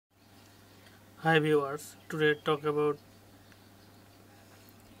Hi viewers, today talk about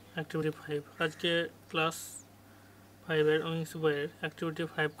activity 5. आज के class 5 এর ইংলিশ বইয়ের activity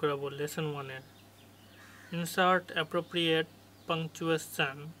 5 করাবো lesson 1 এর insert appropriate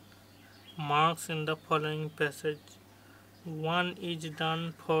punctuation marks in the following passage. One is done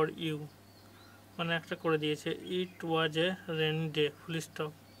for you. মানে একটা করে দিয়েছে it was a rainy day full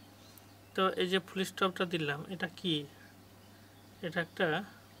stop. তো এই যে ফুল স্টপটা দিলাম এটা কি? এটা একটা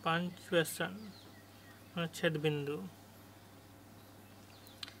পাঞ্চুয়েশন মানে ছেদবিন্দু।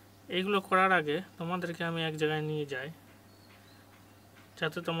 এইগুলো করার আগে তোমাদেরকে আমি এক জায়গায় নিয়ে যাই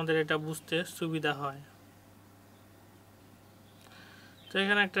যাতে তোমাদের এটা বুঝতে সুবিধা হয়। তো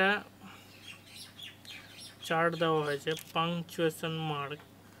এখানে একটা চার্ট দেওয়া হয়েছে, পাংচুয়েশন মার্ক,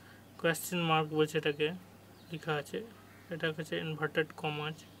 কোয়েশ্চেন মার্ক বলছে এটাকে, লেখা আছে। এটা হচ্ছে ইনভার্টেড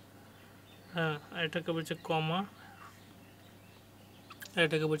কমাজ, হ্যাঁ, এটাকে বলছে কমা,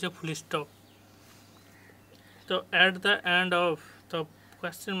 এটাকে বলছে ফুল স্টপ। তো অ্যাট দ্য এন্ড অফ, তো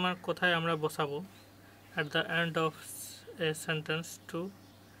কোয়েশ্চেন মার্ক কোথায় আমরা বসাবো? At the end of a sentence to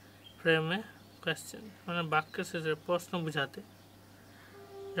frame a question, মানে বাক্যের শেষে প্রশ্ন বোঝাতে।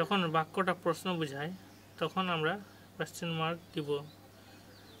 যখন বাক্যটা প্রশ্ন বোঝায় তখন আমরা কোয়েশ্চেন মার্ক দিব।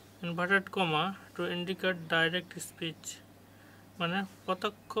 Inverted comma to indicate direct speech, মানে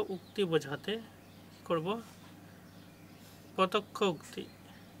প্রত্যক্ষ উক্তি বোঝাতে করব, প্রত্যক্ষ উক্তি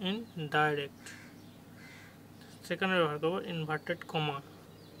ইন ডাইরেক্ট, সেখানে ব্যবহার করবো ইনভার্টেড কমা।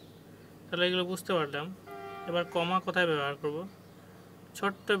 তাহলে এগুলো বুঝতে পারলাম। এবার কমা কোথায় ব্যবহার করব?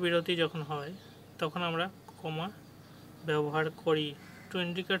 ছোট্ট বিরতি যখন হয় তখন আমরা কমা ব্যবহার করি টু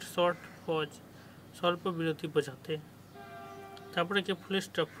ইন্ডিকেট শর্ট পজ, স্বল্প বিরতি বোঝাতে। তারপরে কি ফুল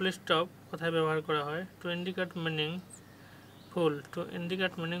স্টপ, ফুল স্টপ কোথায় ব্যবহার করা হয়? To indicate meaningful, to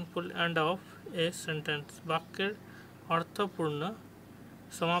indicate meaningful end of a sentence, বাক্যের অর্থপূর্ণ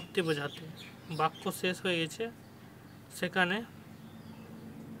সমাপ্তি বোঝাতে। বাক্য শেষ হয়ে গেছে সেখানে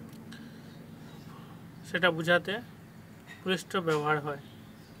সেটা বোঝাতে ফুল স্টপ ব্যবহার হয়।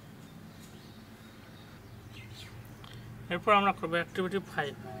 এরপর আমরা করবো অ্যাক্টিভিটি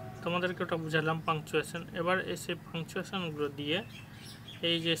 5। তোমাদেরকে ওটা বুঝালাম পাংচুয়েশন। এবার সেই পাংচুয়েশনগুলো দিয়ে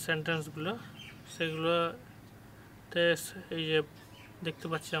এই যে সেন্টেন্সগুলো সেগুলোতে এই যে দেখতে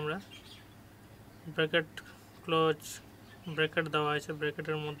পাচ্ছি আমরা ব্র্যাকেট ক্লোজ ব্র্যাকেট দেওয়া হয়েছে,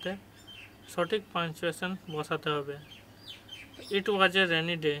 ব্র্যাকেটের মধ্যে সঠিক পাংচুয়েশন বসাতে হবে। ইট ওয়াজ এ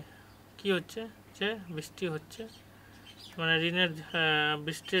রেনি ডে, কী হচ্ছে? যে বৃষ্টি হচ্ছে, মানে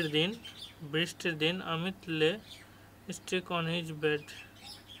বৃষ্টির দিন অমিত লে stick on his bed.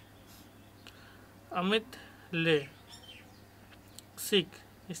 Amit লে সিক,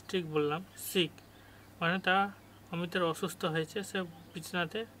 স্টিক বললাম, সিক মানে তা অমিতের অসুস্থ হয়েছে, সে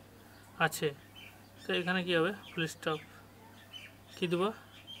বিছানাতে আছে। তো এখানে কী হবে? ফুল স্টপ, কী দেবো?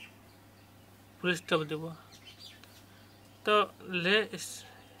 ফুল স্টপ দেবো। তো লে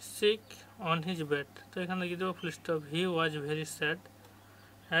সিক অন হিজ বেড, তো এখানে কী দেবো? Full stop. He was very sad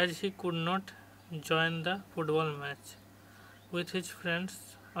as he could not join the football match with his friends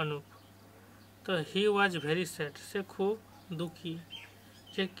Anup. তো হি ওয়াজ ভেরি স্যাড, সে খুব দুঃখী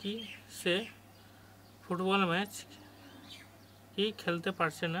যে কি সে ফুটবল ম্যাচ কি খেলতে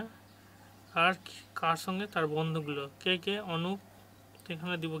পারছে না। আর কার সঙ্গে? তার বন্ধুগুলো। কে কে? অনুপ।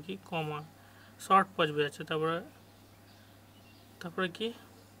 এখানে দিব কি? কমা, শর্ট পজ বোঝাচ্ছে। তারপরে কি?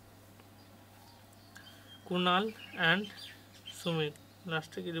 কুনাল অ্যান্ড সুমিত।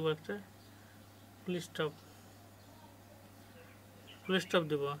 লাস্টে কি দেবো? একটা full stop, full stop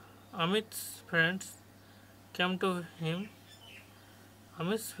Dev. Amit's friends came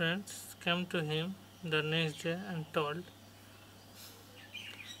to him the next day and told,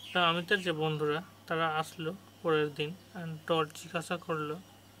 তা অমিতের যে বন্ধুরা তারা আসলো পরের দিন and told, জিজ্ঞাসা করলো।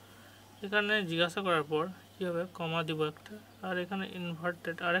 এখানে জিজ্ঞাসা করার পর কী হবে? কমা দিব একটা, আর এখানে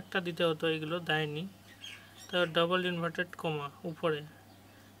ইনভার্টেড আরেকটা দিতে হতো, এগুলো দেয়নি। তো ডাবল ইনভার্টেড কমা উপরে,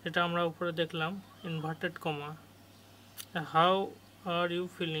 এটা আমরা উপরে দেখলাম inverted comma. How are you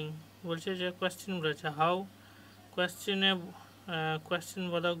feeling বলছে, যে কোয়েশ্চেন বলেছে হাউ, কোয়েশ্চেন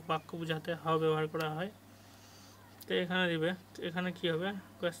বোধক বাক্য বোঝাতে হাউ ব্যবহার করা হয়। তো এখানে দিবে, এখানে কি হবে?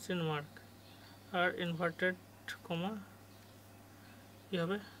 কোয়েশ্চেন মার্ক আর ইনভার্টেড কমা কী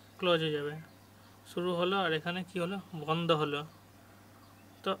হবে? ক্লোজ হয়ে যাবে, শুরু হলো আর এখানে কি হলো? বন্ধ হলো।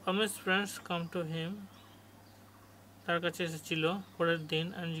 তো Amit friends come to him, তার কাছে এসেছিল পরের দিন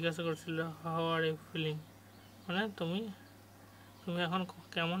আর জিজ্ঞাসা করছিল হাউ আর ইউ ফিলিং, মানে তুমি এখন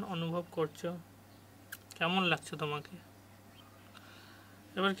কেমন অনুভব করছো, কেমন লাগছে তোমাকে।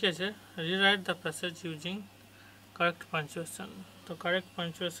 এবার কি আছে? Rewrite the passage using correct punctuation. তো কারেক্ট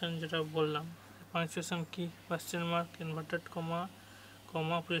পাঞ্চুয়েশন যেটা বললাম, পাঞ্চুয়েশন কি? কোয়েশ্চেন মার্ক, ইনভার্টেড কমা,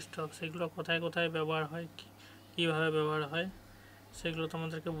 কমা ফুল স্টপ সেগুলো কোথায় কোথায় ব্যবহার হয়, কীভাবে ব্যবহার হয় সেগুলো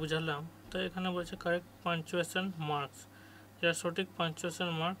তোমাদেরকে বুঝালাম। তো এখানে বলছে কারেক্ট পাঞ্চুয়েশন মার্কস, যেটা সঠিক পাঞ্চুয়েশন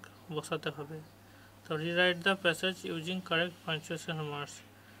মার্ক বসাতে হবে। তো rewrite the passage using correct punctuation marks.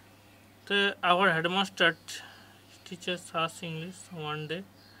 তো our headmaster teachers us English one day.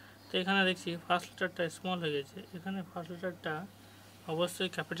 তো এখানে দেখছি ফার্স্ট লেটারটা স্মল হয়ে গেছে, এখানে ফার্স্ট লেটারটা অবশ্যই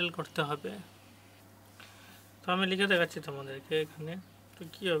ক্যাপিটাল করতে হবে। তো আমি লিখে দেখাচ্ছি তোমাদেরকে এখানে। তো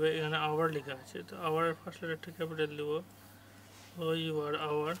কী হবে, এখানে আওয়ার লেখা আছে, তো আওয়ারের ফার্স্ট লেটারটা ক্যাপিটাল দেবো, ও ইউ আর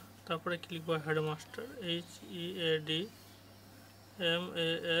আওয়ার। তারপরে কি লিখবো, headmaster, HEADMASTER,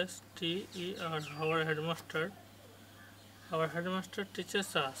 our headmaster. Our headmaster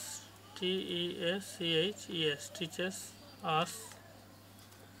teachers us, TEACHES, teachers us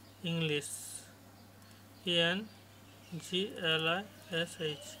English, ENGLISH।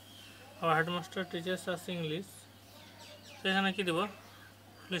 Our headmaster teachers us English. তো এখানে কী দেবো,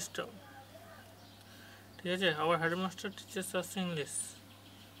 ফুল স্টপ। ঠিক আছে, our headmaster teachers us English,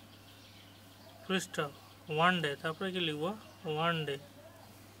 full stop, one day. তারপরে কি লিখবো, ওয়ান ডে,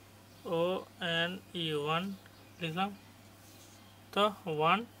 ONE, ওয়ান লিখলাম। তো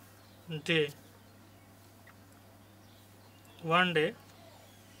one day, one day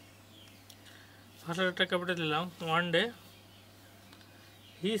first লেটারটা ক্যাপিটাল দিলাম, one day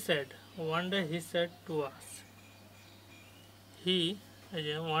he said, one day he said to us, হি, এই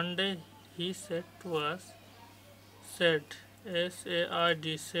যে one day he said to us, shed, SAID,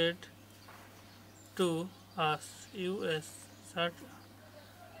 shed, to us, US,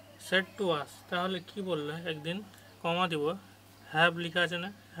 said to us. তাহলে কি বললো, একদিন কমা দিব, have লেখা আছে না,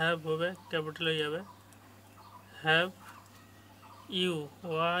 হ্যাভ হবে ক্যাপিটাল হয়ে যাবে, have you,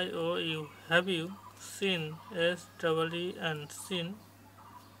 YOU, have you seen, SEEN, scene,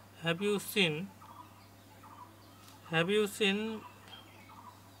 have you seen, have you seen,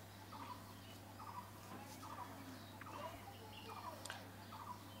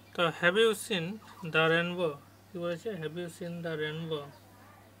 তো have you seen the rainbow, কি বলেছে, have you seen the rainbow,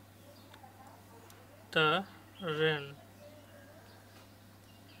 the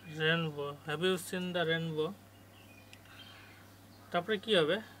rainbow, have you seen the rainbow. তারপরে কি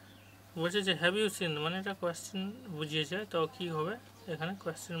হবে, বলছে যে have you seen, মানে এটা কোয়েশ্চেন বুঝিয়েছে, তো কি হবে, এখানে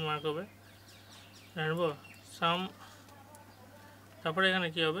কোয়েশ্চেন মার্ক হবে, রেনবো সাম। তারপরে এখানে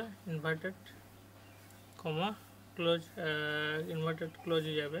কি হবে, ইনভার্টেড কমা ক্লোজ, ইনভার্টেড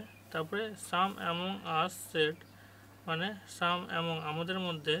ক্লোজে যাবে। তারপরে সাম অ্যামং আস সেড, মানে সাম অ্যামং আমাদের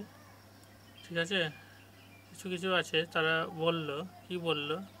মধ্যে, ঠিক আছে, কিছু কিছু আছে তারা বলল, কি বলল,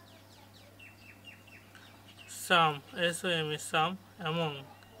 সাম, SOM, সাম, অ্যামং,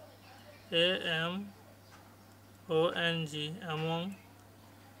 AMONG, অ্যামং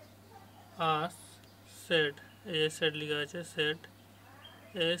আস সেড, এই সেড লেখা আছে, সেড,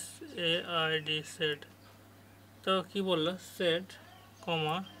 SAID, সেড। তো কি বললো, সেড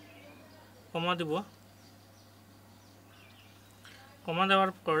কমা, কমা দিব, কমা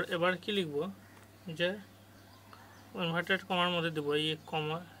দেওয়ার পর এবার কি লিখবো, যে ইনভার্টেড কমার মধ্যে দেবো, এই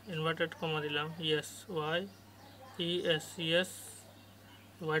কমা, ইনভার্টেড কমা দিলাম, ইয়েস, YES, ইয়েস,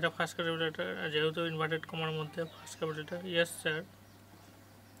 ওয়াইটা ফার্স্ট ক্যাপিটালটা, যেহেতু ইনভার্টেড কমার মধ্যে ফার্স্ট ক্যাপিটালটা, ইয়েস স্যার,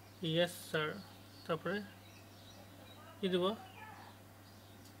 ইয়েস স্যার। তারপরে কি দেবো,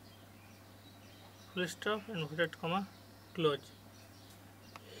 full stop, inverted comma close,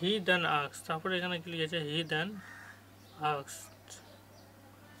 হি দেন আক্স। তারপরে এখানে কি লিখেছে, হি দেন আক্স।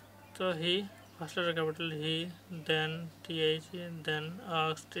 তো হি ফার্স্ট লেটার ক্যাপিটাল, হি দেন TH, দেন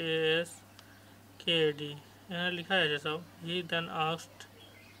আক্সড, ASKD, এখানে লেখা আছে সব, হি দেন আক্সড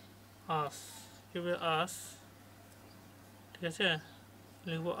আস, কি হবে, আস, ঠিক আছে,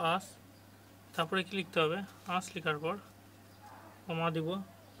 লিখবো আস। তারপরে কি লিখতে হবে, আস লেখার পর কমা দিব,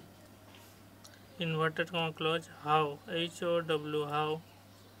 inverted comma close, how, HOW, how,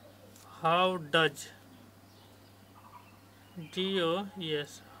 how does,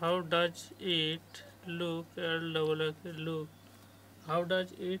 DOES, how does it look, look, how does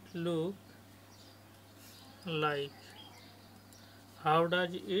it look like, how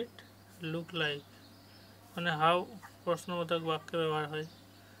does it look like, মানে হাউ প্রশ্নবোধক বাক্যে ব্যবহার হয়।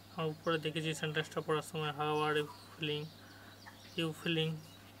 আমি উপরে দেখেছি সেন্টেন্সটা পড়ার সময়, হাউ আর ইউ ফিলিং,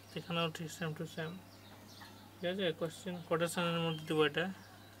 এখানেও ঠিক সেম টু সেম, ঠিক আছে, কোয়েশ্চেন কোটেশনের মধ্যে দেবো এটা,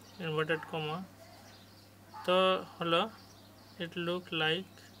 ইনভার্টেড কমা। তো হলো ইট লুক লাইক,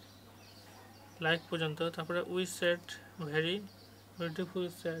 লাইক পর্যন্ত। তারপরে we sat very beautiful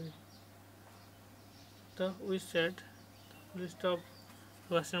sari, তো we sat, list of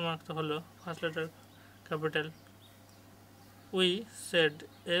question mark তো হলো first letter capital, we sat,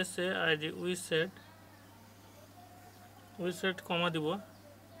 SAID, we sat, we sat কমা দিব,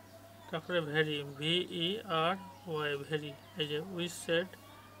 তারপরে ভেরি, VERY, ভেরি। এই যে উই সেড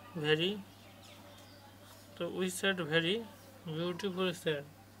ভেরি, তো we sat very beautiful sir,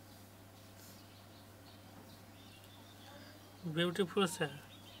 beautiful sir.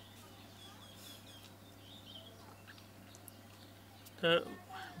 তো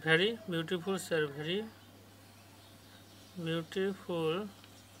very beautiful sir, very beautiful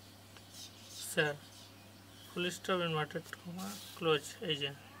sir, full stop inverted comma close. এই যে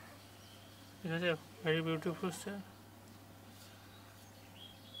ঠিক আছে, ভেরি বিউটিফুল স্যার।